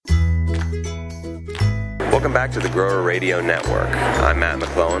Welcome back to the Grower Radio Network. I'm Matt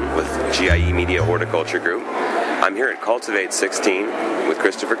McClellan with GIE Media Horticulture Group. I'm here at Cultivate 16 with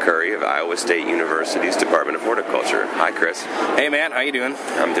Christopher Currey of Iowa State University's Department of Horticulture. Hi, Chris. Hey, Matt. How you doing?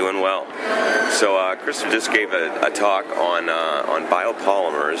 I'm doing well. So, Chris just gave a talk on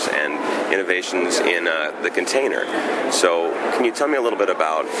biopolymers and innovations in the container. So, can you tell me a little bit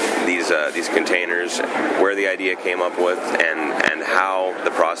about these containers, where the idea came up with, and how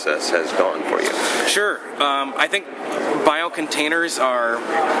the process has gone for you? Sure. I think biocontainers are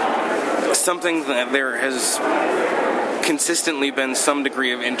something that there has consistently been some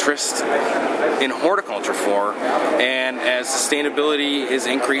degree of interest in horticulture for, and as sustainability is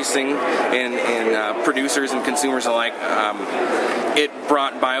increasing in producers and consumers alike, it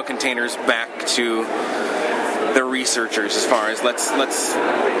brought biocontainers back to the researchers as far as let's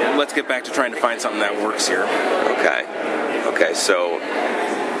get back to trying to find something that works here. Okay. So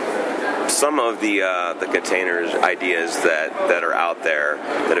some of the containers ideas that are out there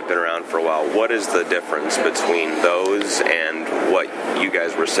that have been around for a while, what is the difference between those and what you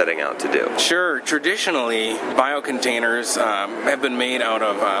guys were setting out to do? Sure. Traditionally, biocontainers have been made out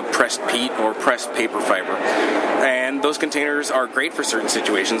of pressed peat or pressed paper fiber. And those containers are great for certain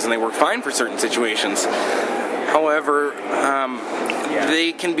situations, and they work fine for certain situations. However,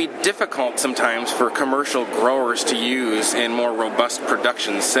 they can be difficult sometimes for commercial growers to use in more robust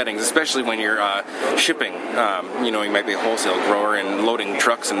production settings, especially when you're shipping. You might be a wholesale grower and loading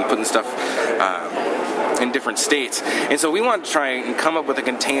trucks and putting stuff in different states. And so we want to try and come up with a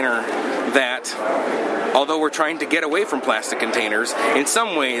container that, although we're trying to get away from plastic containers, in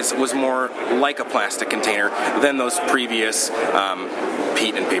some ways was more like a plastic container than those previous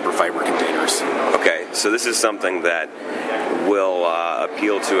peat and paper fiber containers. Okay, so this is something that will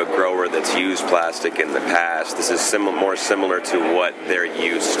appeal to a grower that's used plastic in the past. This is more similar to what they're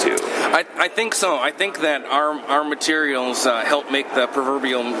used to. I think so. I think that our materials help make the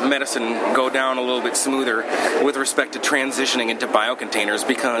proverbial medicine go down a little bit smoother with respect to transitioning into biocontainers,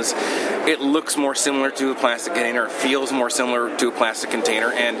 because it looks more similar to a plastic container, it feels more similar to a plastic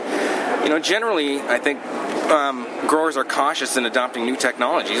container, and generally I think growers are cautious in adopting new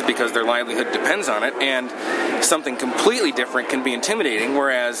technologies because their livelihood depends on it, and something completely different can be intimidating,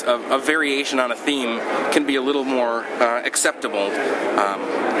 whereas a variation on a theme can be a little more acceptable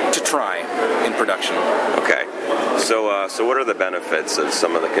to try in production. Okay. So what are the benefits of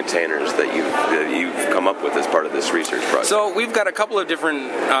some of the containers that you've come up with as part of this research project? So we've got a couple of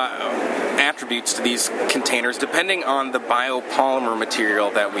different attributes to these containers depending on the biopolymer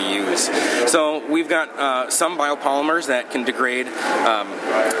material that we use. So we've got some biopolymers that can degrade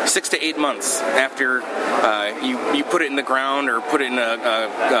 6 to 8 months after you put it in the ground or put it in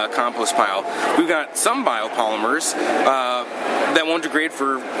a compost pile. We've got some biopolymers that won't degrade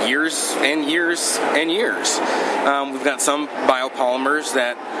for years and years and years. We've got some biopolymers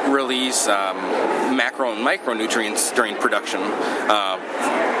that release macro and micronutrients during production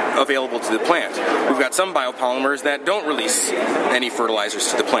available to the plant. We've got some biopolymers that don't release any fertilizers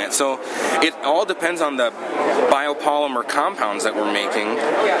to the plant. So it all depends on the biopolymer compounds that we're making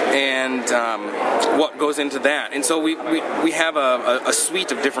and what goes into that. And so we have a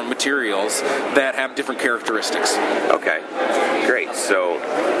suite of different materials that have different characteristics. Okay, great. So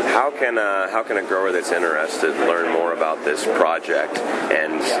how can a grower that's interested learn more about this project,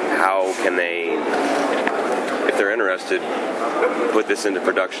 and how can they, if they're interested, put this into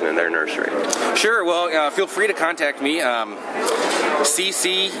production in their nursery? Sure. Well, feel free to contact me,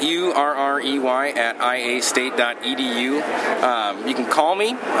 ccurrey@iastate.edu. You can call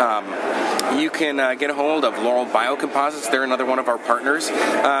me. You can get a hold of Laurel Biocomposites. They're another one of our partners,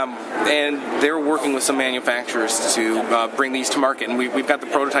 and they're working with some manufacturers to bring these to market. And we've got the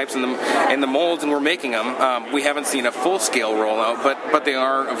prototypes and the molds, and we're making them. We haven't seen a full-scale rollout, but they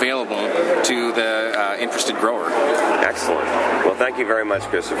are available to the interested grower. Excellent. Well, thank you very much,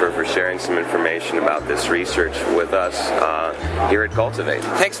 Christopher, for sharing some information about this research with us here at Cultivate.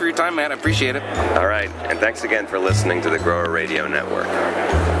 Thanks for your time, Matt. I appreciate it. All right, and thanks again for listening to the Grower Radio Network.